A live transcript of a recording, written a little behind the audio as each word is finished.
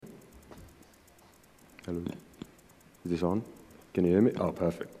Hello. Is this on? Can you hear me? Oh,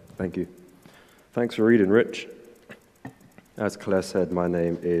 perfect. Thank you. Thanks for reading, Rich. As Claire said, my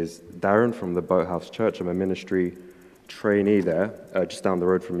name is Darren from the Boathouse Church. I'm a ministry trainee there, just down the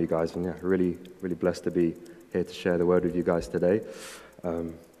road from you guys. And yeah, really blessed to be here to share the word with you guys today.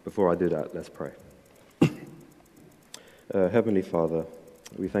 Before I do that, let's pray. Heavenly Father,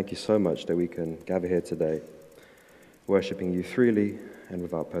 we thank you so much that we can gather here today, worshiping you freely and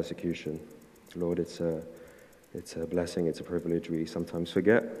without persecution. Lord, it's a blessing, it's a privilege we sometimes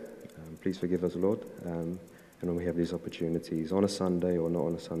forget. Please forgive us, Lord. And when we have these opportunities on a Sunday or not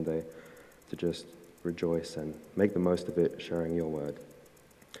on a Sunday, to just rejoice and make the most of it, sharing your word.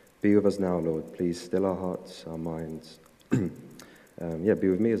 Be with us now, Lord. Please still our hearts, our minds. Be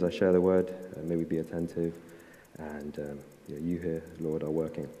with me as I share the word. May we be attentive. And you here, Lord, are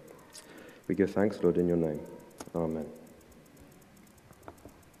working. We give thanks, Lord, in your name. Amen.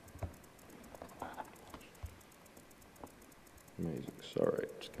 Amazing. Sorry,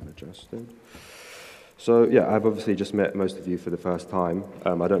 just getting adjusted. So, I've obviously just met most of you for the first time.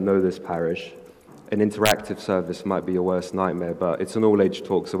 I don't know this parish. An interactive service might be your worst nightmare, but it's an all-age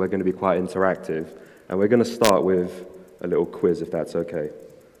talk, so we're going to be quite interactive. And we're going to start with a little quiz, if that's okay.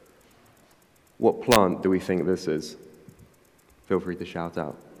 What plant do we think this is? Feel free to shout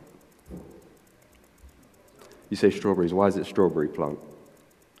out. You say strawberries. Why is it strawberry plant?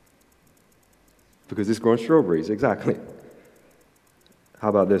 Because it's growing strawberries, exactly. How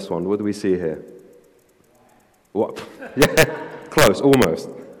about this one? What do we see here? What? Yeah, close, almost.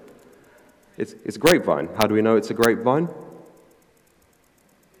 It's grapevine. How do we know it's a grapevine?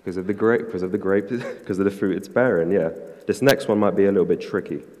 Because of the grape, because of the fruit it's bearing, yeah. This next one might be a little bit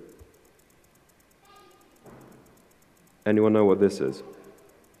tricky. Anyone know what this is?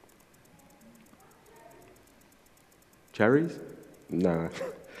 Cherries? Nah.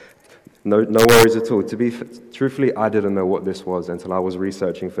 No worries at all. Truthfully, I didn't know what this was until I was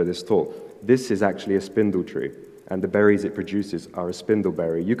researching for this talk. This is actually a spindle tree, and the berries it produces are a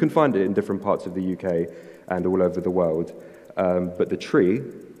spindleberry. You can find it in different parts of the UK and all over the world. But the tree,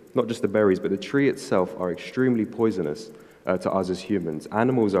 not just the berries, but the tree itself are extremely poisonous to us as humans.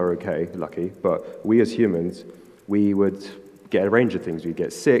 Animals are okay, lucky, but we as humans, we would get a range of things. We'd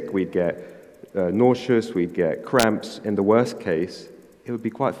get sick, we'd get nauseous, we'd get cramps. In the worst case, it would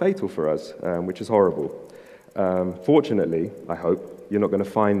be quite fatal for us, which is horrible. Fortunately, I hope, you're not going to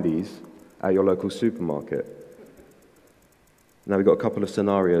find these at your local supermarket. Now we've got a couple of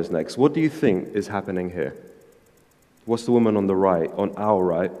scenarios next. What do you think is happening here? What's the woman on the right, on our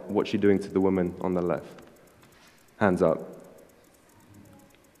right, what's she doing to the woman on the left? Hands up.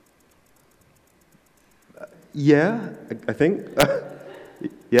 Yeah, I think.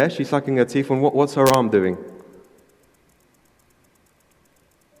 Yeah, she's sucking her teeth. And what's her arm doing?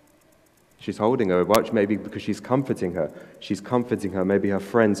 She's holding her, maybe because she's comforting her. She's comforting her. Maybe her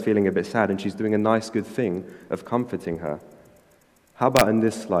friend's feeling a bit sad, and she's doing a nice, good thing of comforting her. How about in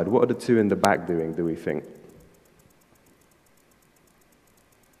this slide? What are the two in the back doing, do we think?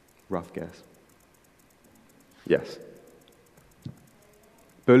 Rough guess. Yes.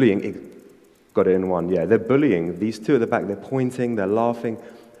 Bullying. Got it in one. Yeah, they're bullying. These two at the back, they're pointing, they're laughing.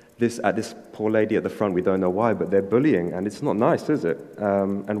 At this poor lady at the front, we don't know why, but they're bullying, and it's not nice, is it?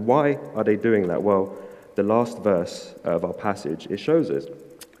 And why are they doing that? Well, the last verse of our passage, it shows us.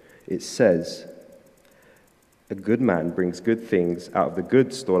 It says, "A good man brings good things out of the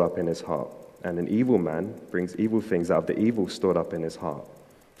good stored up in his heart, and an evil man brings evil things out of the evil stored up in his heart.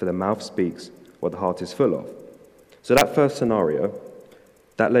 For the mouth speaks what the heart is full of." So that first scenario,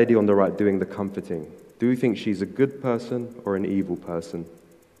 that lady on the right doing the comforting, do we think she's a good person or an evil person?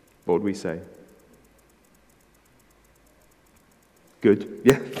 What would we say? Good?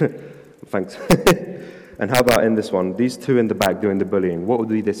 Yeah? Thanks. And how about in this one? These two in the back doing the bullying. What would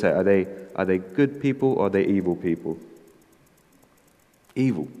we say? Are they good people or are they evil people?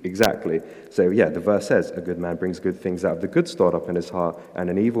 Evil, exactly. So the verse says, "A good man brings good things out of the good stored up in his heart,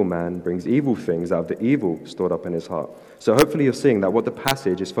 and an evil man brings evil things out of the evil stored up in his heart." So hopefully you're seeing that what the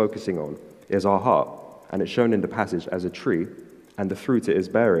passage is focusing on is our heart, and it's shown in the passage as a tree, and the fruit it is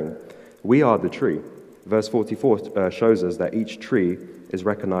bearing. We are the tree. Verse 44 shows us that each tree is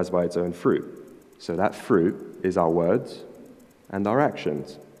recognized by its own fruit. So that fruit is our words and our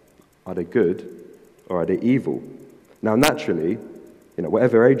actions. Are they good or are they evil? Now naturally,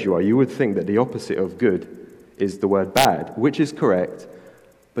 whatever age you are, you would think that the opposite of good is the word bad, which is correct.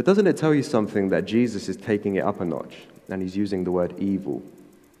 But doesn't it tell you something that Jesus is taking it up a notch and he's using the word evil?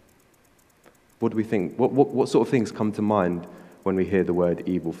 What do we think? What sort of things come to mind when we hear the word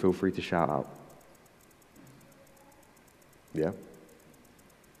evil? Feel free to shout out. Yeah?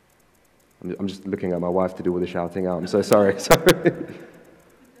 I'm just looking at my wife to do all the shouting out. I'm so sorry. Sorry.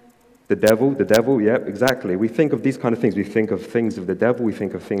 The devil, yeah, exactly. We think of these kind of things. We think of things of the devil. We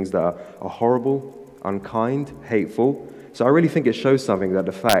think of things that are horrible, unkind, hateful. So I really think it shows something that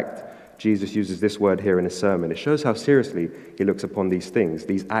the fact Jesus uses this word here in his sermon, it shows how seriously he looks upon these things,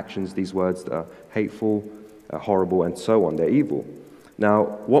 these actions, these words that are hateful, horrible, and so on. They're evil. Now,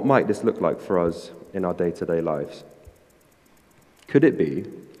 what might this look like for us in our day-to-day lives? Could it be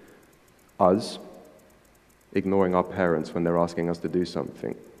us ignoring our parents when they're asking us to do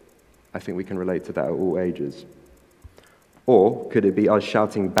something? I think we can relate to that at all ages. Or could it be us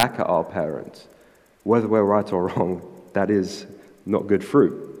shouting back at our parents? Whether we're right or wrong, that is not good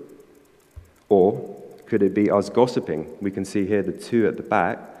fruit. Or could it be us gossiping? We can see here the two at the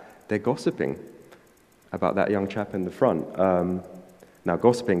back, they're gossiping about that young chap in the front. Now,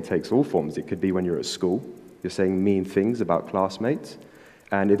 gossiping takes all forms. It could be when you're at school, you're saying mean things about classmates.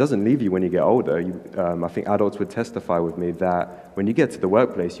 And it doesn't leave you when you get older. I think adults would testify with me that when you get to the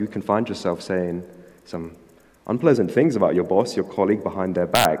workplace, you can find yourself saying some unpleasant things about your boss, your colleague behind their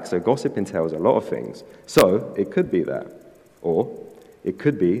back. So gossip entails a lot of things. So it could be that. Or it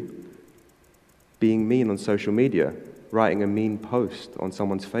could be being mean on social media, writing a mean post on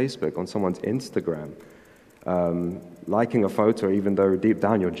someone's Facebook, on someone's Instagram, liking a photo even though deep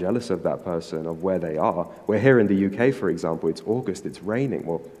down you're jealous of that person, of where they are. We're here in the UK, for example, it's August, it's raining.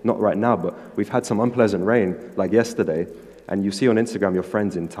 Well, not right now, but we've had some unpleasant rain like yesterday, and you see on Instagram your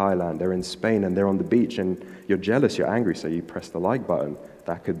friends in Thailand, they're in Spain and they're on the beach, and you're jealous, you're angry, so you press the like button.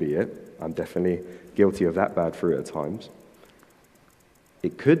 That could be it. I'm definitely guilty of that bad fruit at times.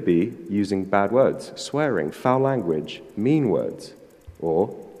 It could be using bad words, swearing, foul language, mean words,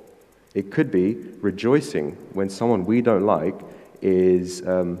 or it could be rejoicing when someone we don't like is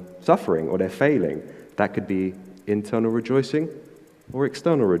suffering or they're failing. That could be internal rejoicing or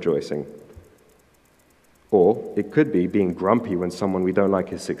external rejoicing. Or it could be being grumpy when someone we don't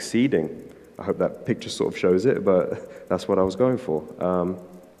like is succeeding. I hope that picture sort of shows it, but that's what I was going for.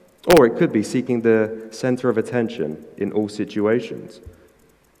 Or it could be seeking the center of attention in all situations.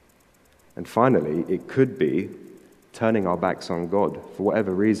 And finally, it could be turning our backs on God for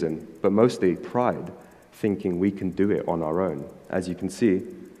whatever reason, but mostly pride, thinking we can do it on our own. As you can see,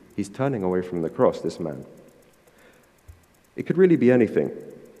 he's turning away from the cross, this man. It could really be anything.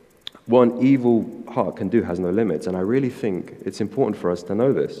 What an evil heart can do has no limits, and I really think it's important for us to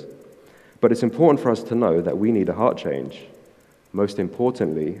know this. But it's important for us to know that we need a heart change. Most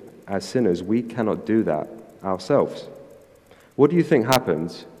importantly, as sinners, we cannot do that ourselves. What do you think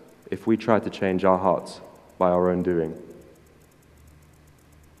happens if we try to change our hearts by our own doing?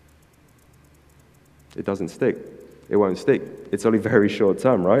 It doesn't stick. It won't stick. It's only very short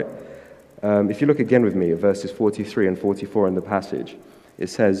term, right? If you look again with me at verses 43 and 44 in the passage, it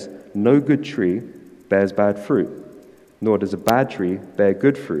says, "No good tree bears bad fruit, nor does a bad tree bear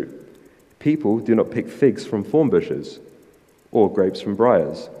good fruit. People do not pick figs from thorn bushes, or grapes from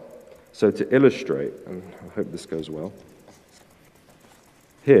briars." So to illustrate, and I hope this goes well,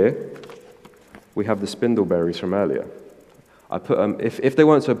 here we have the spindleberries from earlier. I put if they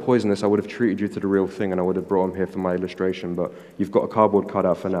weren't so poisonous, I would have treated you to the real thing and I would have brought them here for my illustration, but you've got a cardboard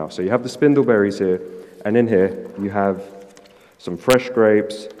cutout for now. So you have the spindleberries here, and in here you have some fresh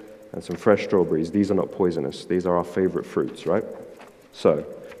grapes and some fresh strawberries. These are not poisonous. These are our favorite fruits, right? So,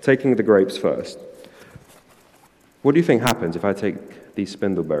 taking the grapes first. What do you think happens if I take these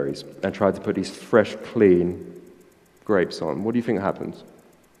spindleberries and try to put these fresh, clean grapes on? What do you think happens?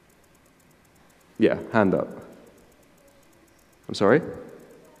 Yeah, hand up. I'm sorry?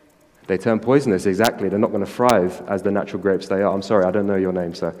 They turn poisonous, exactly. They're not going to thrive as the natural grapes they are. I'm sorry, I don't know your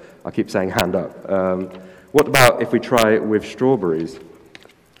name, so I keep saying hand up. What about if we try it with strawberries?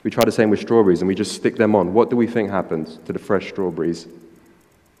 We try the same with strawberries and we just stick them on. What do we think happens to the fresh strawberries?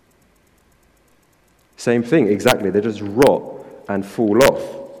 Same thing, exactly. They just rot and fall off.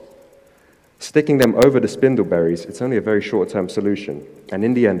 Sticking them over the spindleberries, it's only a very short-term solution. And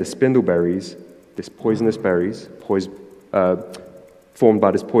in the end, the spindleberries, this poisonous berries, formed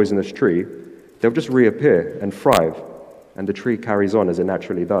by this poisonous tree, they'll just reappear and thrive, and the tree carries on as it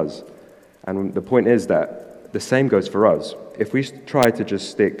naturally does. And the point is that the same goes for us. If we try to just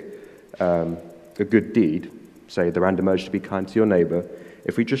stick a good deed, say the random urge to be kind to your neighbor,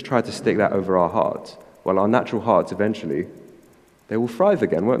 if we just try to stick that over our hearts, well, our natural hearts eventually, they will thrive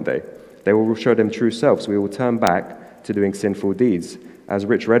again, won't they? They will show them true selves. We will turn back to doing sinful deeds. As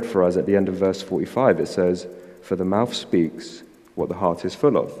Rich read for us at the end of verse 45, it says, "For the mouth speaks what the heart is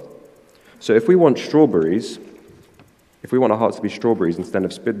full of." So if we want strawberries, if we want our hearts to be strawberries instead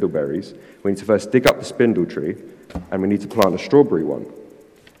of spindleberries, we need to first dig up the spindle tree, and we need to plant a strawberry one.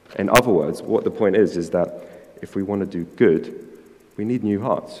 In other words, what the point is that if we want to do good, we need new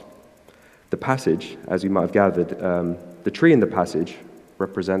hearts. The passage, as we might have gathered, the tree in the passage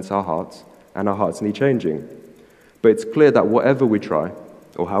represents our hearts, and our hearts need changing. But it's clear that whatever we try,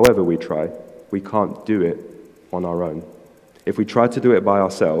 or however we try, we can't do it on our own. If we try to do it by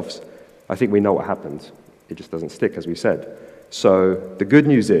ourselves, I think we know what happens. It just doesn't stick, as we said. So the good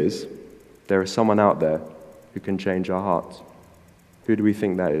news is there is someone out there who can change our hearts. Who do we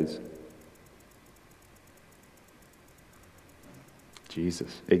think that is?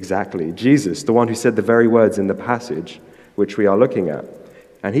 Jesus. Exactly. Jesus, the one who said the very words in the passage which we are looking at.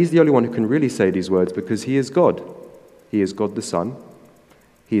 And he's the only one who can really say these words because he is God. He is God the Son.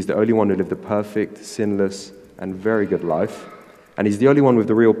 He is the only one who lived a perfect, sinless, and very good life. And he's the only one with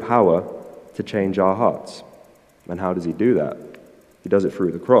the real power to change our hearts. And how does he do that? He does it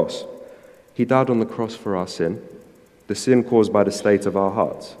through the cross. He died on the cross for our sin, the sin caused by the state of our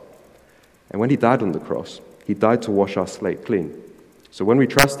hearts. And when he died on the cross, he died to wash our slate clean. So when we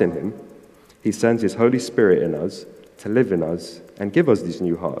trust in him, he sends his Holy Spirit in us to live in us and give us these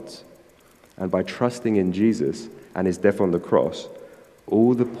new hearts. And by trusting in Jesus and his death on the cross,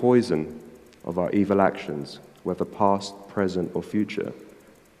 all the poison of our evil actions, whether past, present, or future,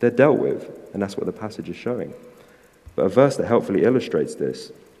 they're dealt with. And that's what the passage is showing. But a verse that helpfully illustrates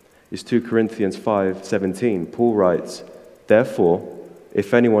this is 2 Corinthians 5:17. Paul writes, "Therefore,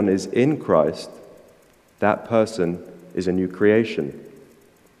 if anyone is in Christ, that person is a new creation.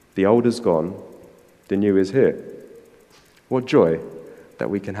 The old is gone, the new is here." What joy that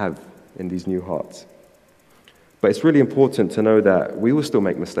we can have in these new hearts. But it's really important to know that we will still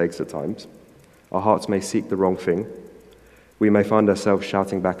make mistakes at times. Our hearts may seek the wrong thing. We may find ourselves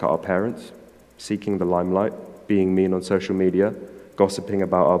shouting back at our parents, seeking the limelight, being mean on social media, gossiping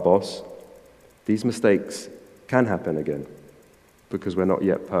about our boss. These mistakes can happen again because we're not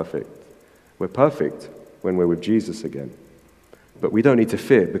yet perfect. We're perfect when we're with Jesus again. But we don't need to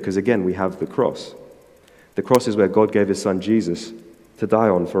fear because, again, we have the cross. The cross is where God gave his son Jesus to die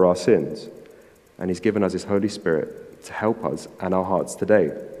on for our sins. And he's given us his Holy Spirit to help us and our hearts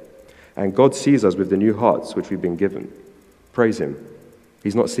today. And God sees us with the new hearts which we've been given. Praise him.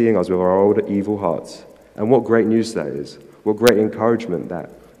 He's not seeing us with our old evil hearts. And what great news that is. What great encouragement that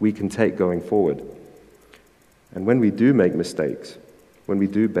we can take going forward. And when we do make mistakes, when we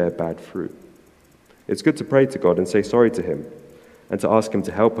do bear bad fruit, it's good to pray to God and say sorry to him and to ask him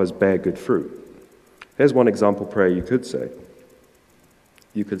to help us bear good fruit. Here's one example prayer you could say.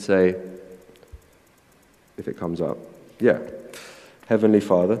 You could say, if it comes up, Heavenly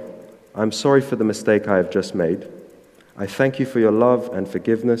Father, I'm sorry for the mistake I have just made. I thank you for your love and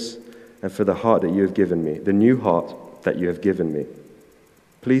forgiveness and for the heart that you have given me, the new heart that you have given me.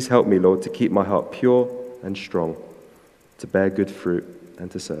 Please help me, Lord, to keep my heart pure and strong, to bear good fruit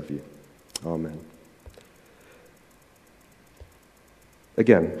and to serve you. Amen.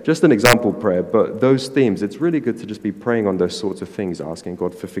 Again, just an example prayer, but those themes, it's really good to just be praying on those sorts of things, asking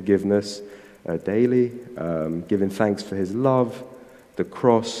God for forgiveness daily, giving thanks for his love, the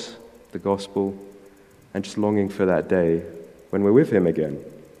cross, the gospel, and just longing for that day when we're with him again,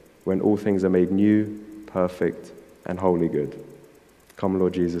 when all things are made new, perfect, and wholly good. Come,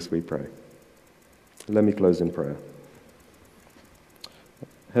 Lord Jesus, we pray. Let me close in prayer.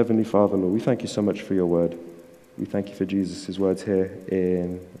 Heavenly Father, Lord, we thank you so much for your word. We thank you for Jesus' words here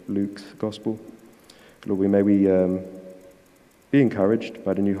in Luke's gospel. Lord, may we be encouraged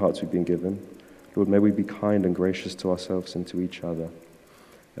by the new hearts we've been given. Lord, may we be kind and gracious to ourselves and to each other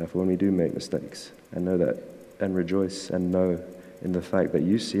for when we do make mistakes, and know that, and rejoice and know in the fact that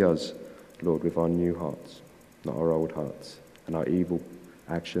you see us, Lord, with our new hearts, not our old hearts, and our evil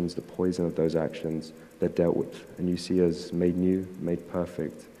actions, the poison of those actions, they're dealt with, and you see us made new, made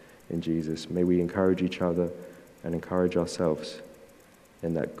perfect in Jesus. May we encourage each other and encourage ourselves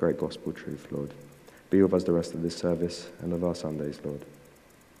in that great gospel truth, Lord. Be with us the rest of this service and of our Sundays, Lord.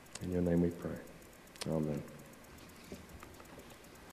 In your name we pray. Amen.